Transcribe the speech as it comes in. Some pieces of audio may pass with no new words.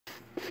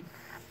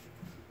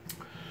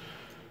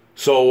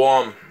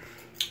So,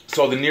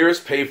 so the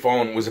nearest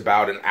payphone was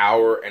about an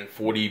hour and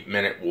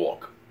 40-minute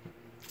walk.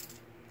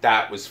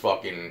 That was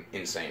fucking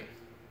insane.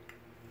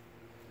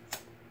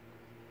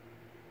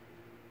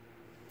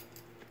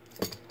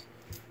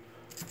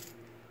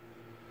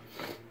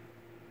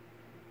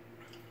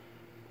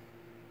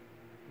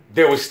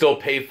 There was still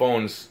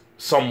payphones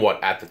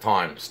somewhat at the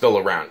time, still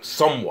around,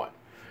 somewhat.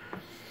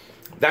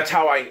 That's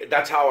how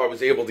I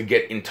was able to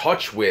get in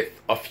touch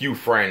with a few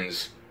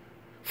friends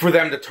for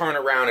them to turn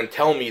around and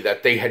tell me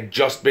that they had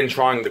just been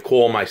trying to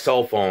call my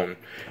cell phone,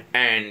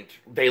 and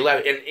they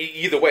left, and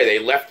either way, they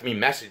left me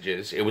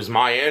messages. It was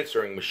my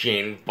answering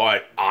machine,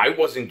 but I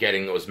wasn't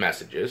getting those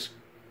messages.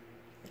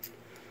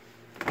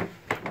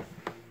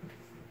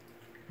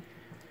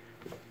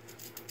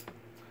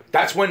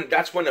 That's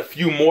when a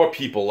few more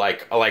people,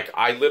 like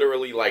I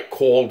literally, like,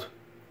 called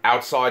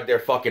outside their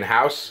fucking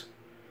house,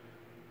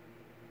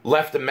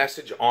 left a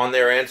message on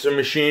their answer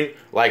machine,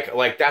 like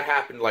that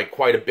happened, like,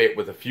 quite a bit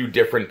with a few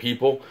different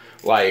people,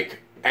 like,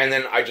 and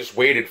then I just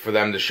waited for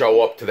them to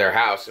show up to their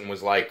house and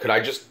was like, could I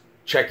just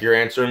check your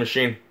answer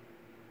machine?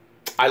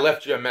 I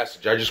left you a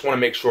message, I just want to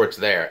make sure it's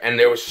there. And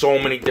there was so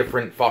many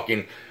different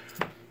fucking,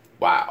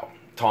 wow,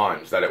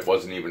 times that it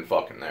wasn't even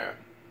fucking there.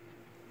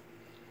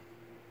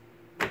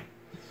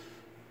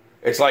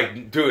 It's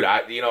like, dude,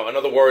 in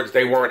other words,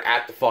 they weren't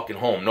at the fucking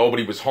home.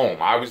 Nobody was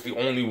home. I was the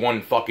only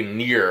one fucking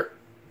near.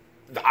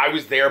 I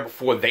was there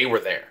before they were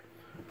there.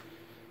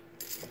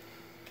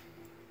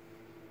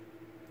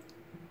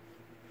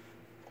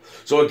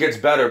 So it gets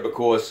better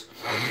because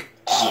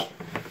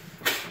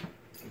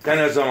then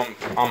as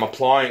I'm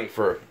applying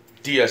for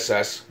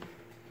DSS,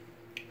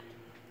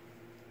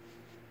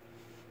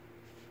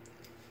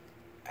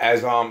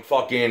 as I'm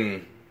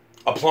fucking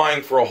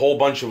applying for a whole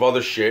bunch of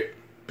other shit,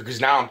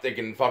 because now I'm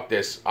thinking, fuck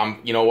this,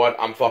 you know what,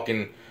 I'm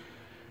fucking,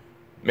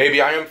 maybe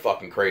I am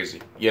fucking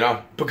crazy, you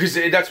know? Because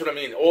that's what I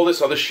mean. All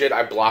this other shit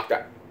I blocked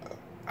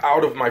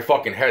out of my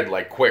fucking head,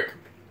 like, quick.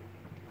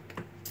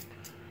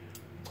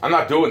 I'm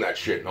not doing that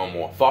shit no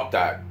more. Fuck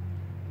that.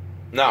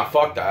 Nah,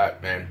 fuck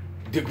that, man.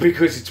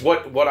 Because it's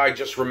what I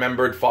just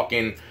remembered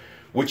fucking,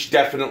 which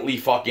definitely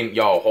fucking,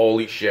 yo,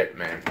 holy shit,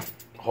 man.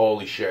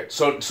 Holy shit.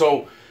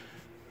 So,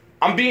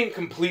 I'm being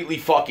completely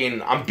fucking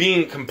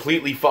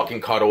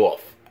cut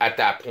off at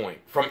that point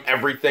from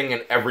everything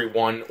and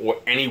everyone or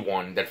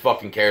anyone that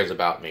fucking cares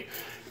about me.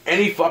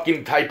 Any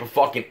fucking type of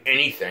fucking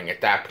anything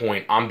at that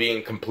point, I'm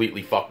being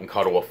completely fucking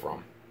cut off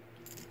from.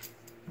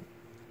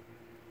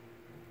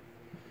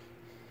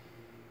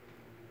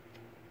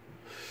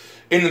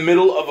 In the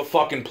middle of a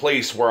fucking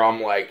place where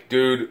I'm like,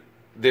 dude,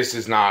 this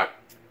is not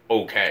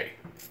okay.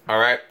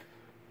 Alright?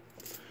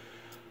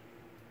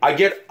 I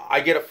get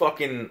a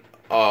fucking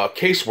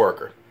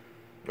caseworker,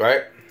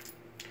 right?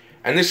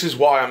 And this is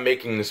why I'm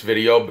making this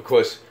video,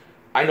 because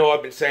I know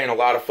I've been saying a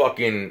lot of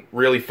fucking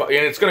really and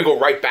it's gonna go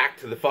right back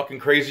to the fucking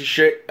crazy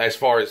shit as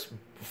far as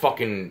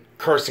fucking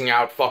cursing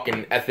out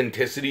fucking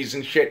ethnicities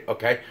and shit,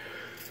 okay?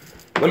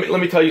 Let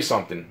me tell you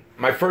something.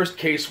 My first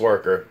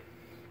caseworker,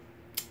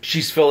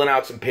 she's filling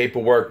out some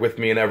paperwork with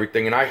me and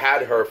everything, and I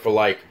had her for,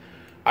 like,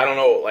 I don't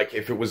know, like,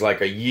 if it was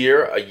like a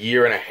year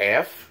and a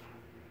half.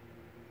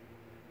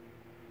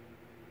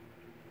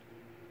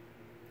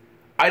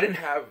 I didn't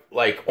have,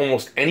 like,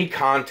 almost any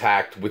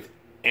contact with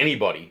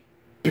anybody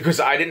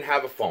because I didn't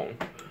have a phone.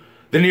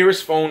 The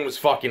nearest phone was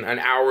fucking an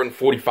hour and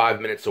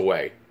 45 minutes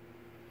away.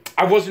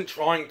 I wasn't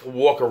trying to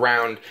walk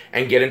around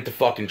and get into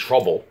fucking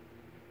trouble.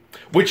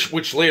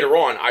 Which later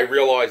on, I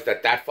realized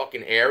that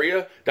fucking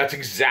area, that's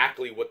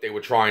exactly what they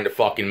were trying to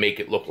fucking make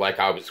it look like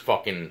I was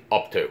fucking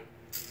up to.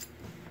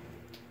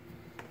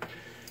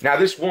 Now,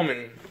 this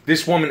woman,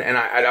 and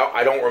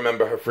I don't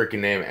remember her freaking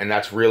name, and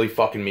that's really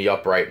fucking me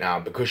up right now,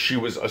 because she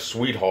was a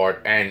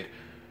sweetheart, and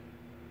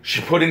she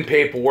put in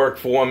paperwork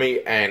for me,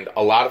 and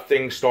a lot of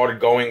things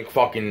started going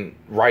fucking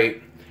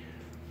right.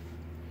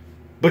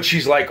 But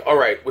she's like,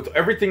 alright, with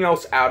everything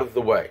else out of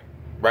the way,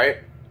 right?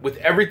 With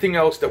everything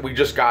else that we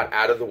just got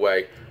out of the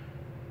way,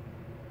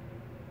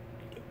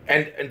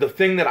 and the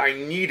thing that I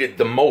needed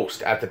the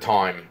most at the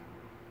time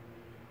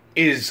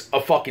is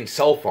a fucking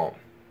cell phone.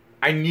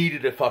 I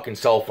needed a fucking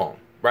cell phone,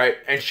 right?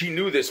 And she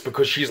knew this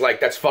because she's like,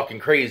 that's fucking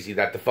crazy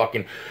that the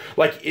fucking,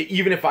 like,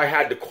 even if I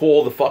had to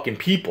call the fucking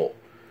people,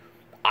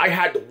 I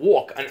had to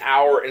walk an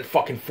hour and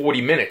fucking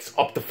 40 minutes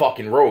up the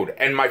fucking road,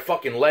 and my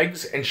fucking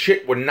legs and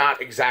shit were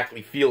not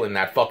exactly feeling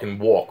that fucking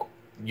walk.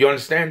 You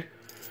understand?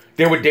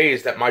 There were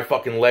days that my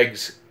fucking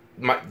legs,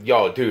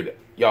 yo, dude,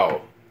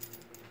 yo,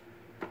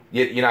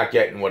 you're not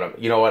getting what I'm,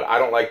 you know what, I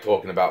don't like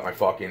talking about my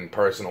fucking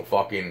personal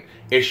fucking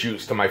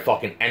issues to my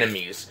fucking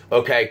enemies,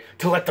 okay?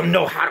 To let them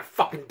know how to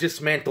fucking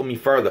dismantle me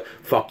further.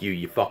 Fuck you,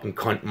 you fucking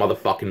cunt,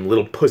 motherfucking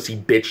little pussy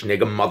bitch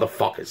nigga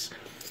motherfuckers.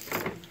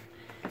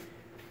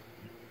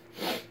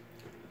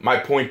 My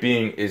point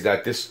being is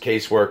that this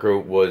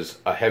caseworker was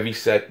a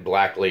heavy-set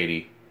black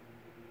lady,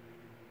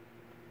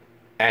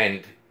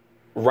 and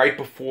right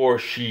before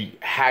she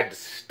had to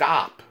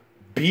stop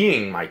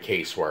being my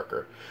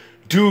caseworker,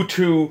 due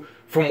to,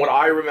 from what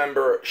I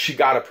remember, she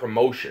got a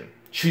promotion.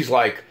 She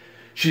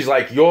she's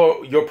like,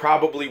 you're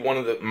probably one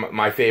of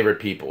my favorite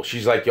people.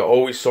 She's like, you're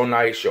always so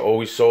nice. You're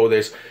always so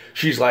this.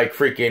 She's like,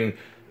 freaking.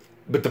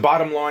 But the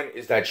bottom line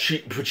is that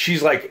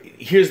she's like,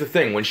 here's the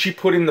thing. When she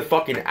put in the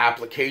fucking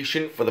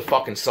application for the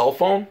fucking cell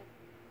phone,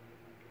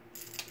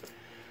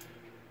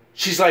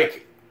 she's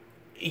like,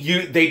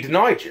 they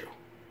denied you.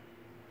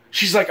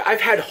 She's like,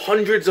 I've had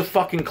hundreds of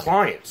fucking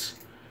clients.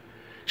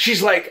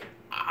 She's like,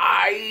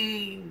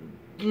 I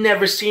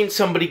never seen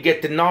somebody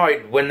get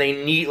denied when they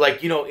need,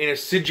 like, you know, in a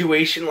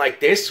situation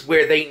like this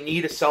where they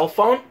need a cell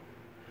phone.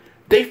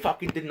 They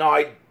fucking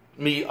denied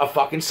me a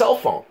fucking cell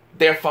phone.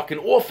 Their fucking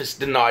office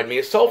denied me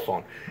a cell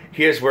phone.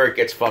 Here's where it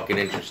gets fucking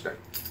interesting.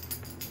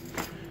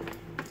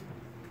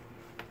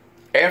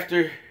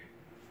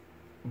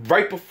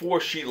 Right before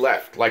she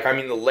left, like, I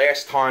mean, the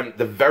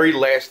very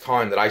last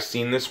time that I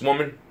seen this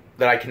woman,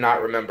 that I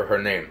cannot remember her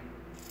name.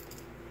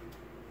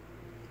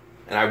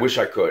 And I wish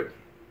I could.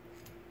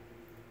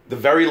 The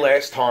very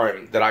last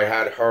time that I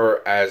had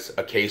her as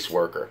a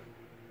caseworker,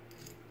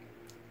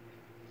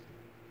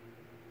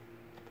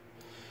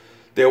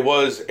 there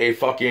was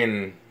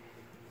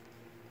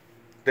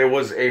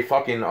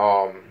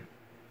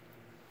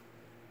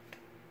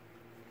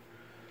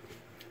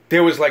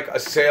like a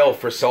sale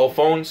for cell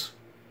phones,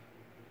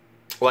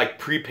 like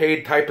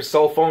prepaid type of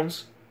cell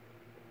phones.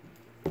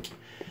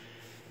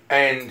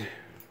 And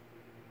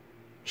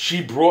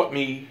she brought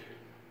me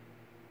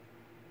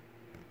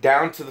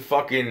down to the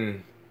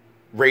fucking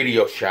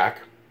Radio Shack.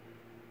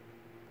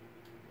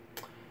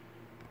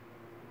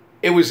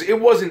 It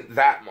wasn't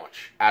that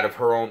much out of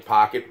her own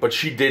pocket, but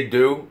she did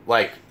do,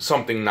 like,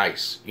 something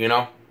nice, you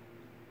know?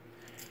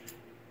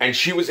 And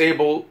she was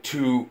able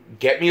to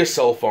get me a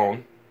cell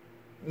phone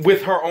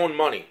with her own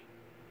money.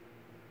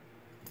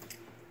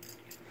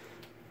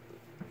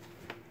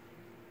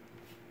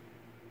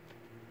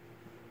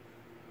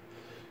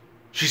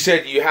 She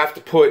said, you have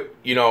to put,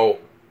 you know,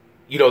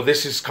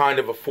 this is kind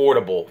of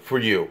affordable for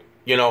you,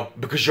 you know,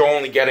 because you're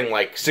only getting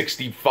like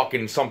 60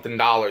 fucking something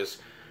dollars,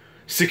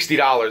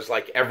 $60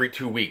 like every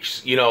 2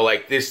 weeks, you know,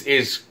 like this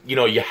is, you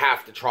know, you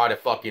have to try to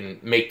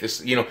fucking make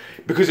this, you know,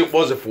 because it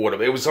was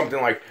affordable. It was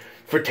something like,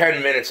 for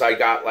 10 minutes I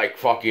got like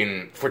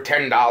fucking, for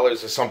 $10 or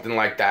something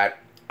like that,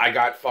 I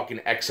got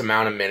fucking X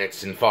amount of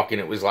minutes, and fucking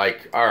it was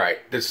like, alright,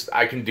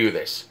 I can do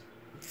this.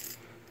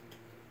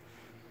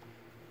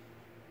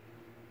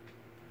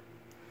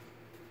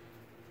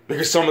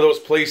 Because some of those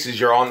places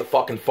you're on the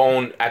fucking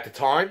phone at the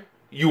time,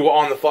 you were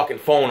on the fucking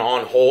phone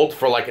on hold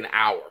for like an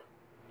hour.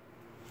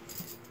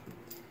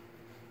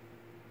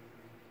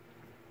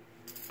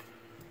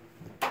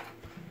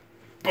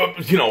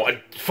 But, you know,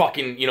 a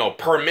fucking, you know,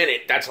 per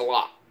minute, that's a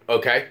lot,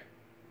 okay?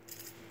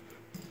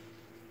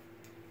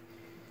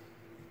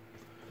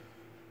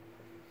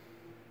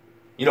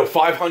 You know,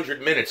 500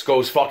 minutes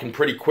goes fucking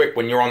pretty quick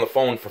when you're on the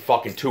phone for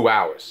fucking 2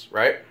 hours,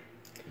 right?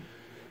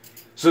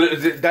 So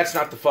that's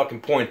not the fucking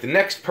point. The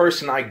next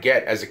person I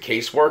get as a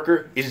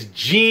caseworker is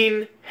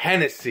Gene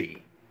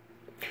Hennessy,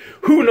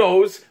 who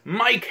knows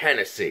Mike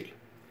Hennessy,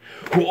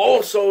 who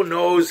also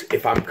knows,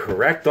 if I'm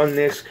correct on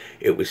this,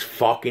 it was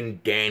fucking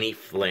Danny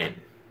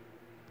Flynn.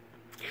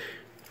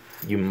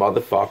 You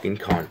motherfucking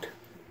cunt.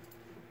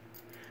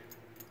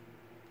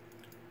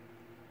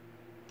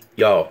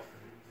 Yo,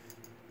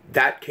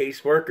 that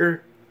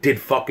caseworker did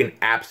fucking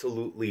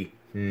absolutely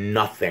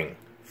nothing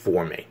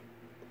for me.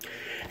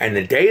 And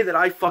the day that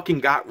I fucking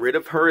got rid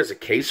of her as a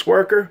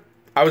caseworker,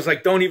 I was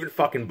like, don't even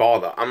fucking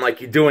bother. I'm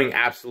like, you're doing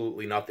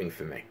absolutely nothing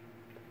for me.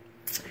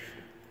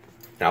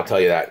 And I'll tell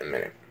you that in a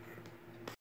minute.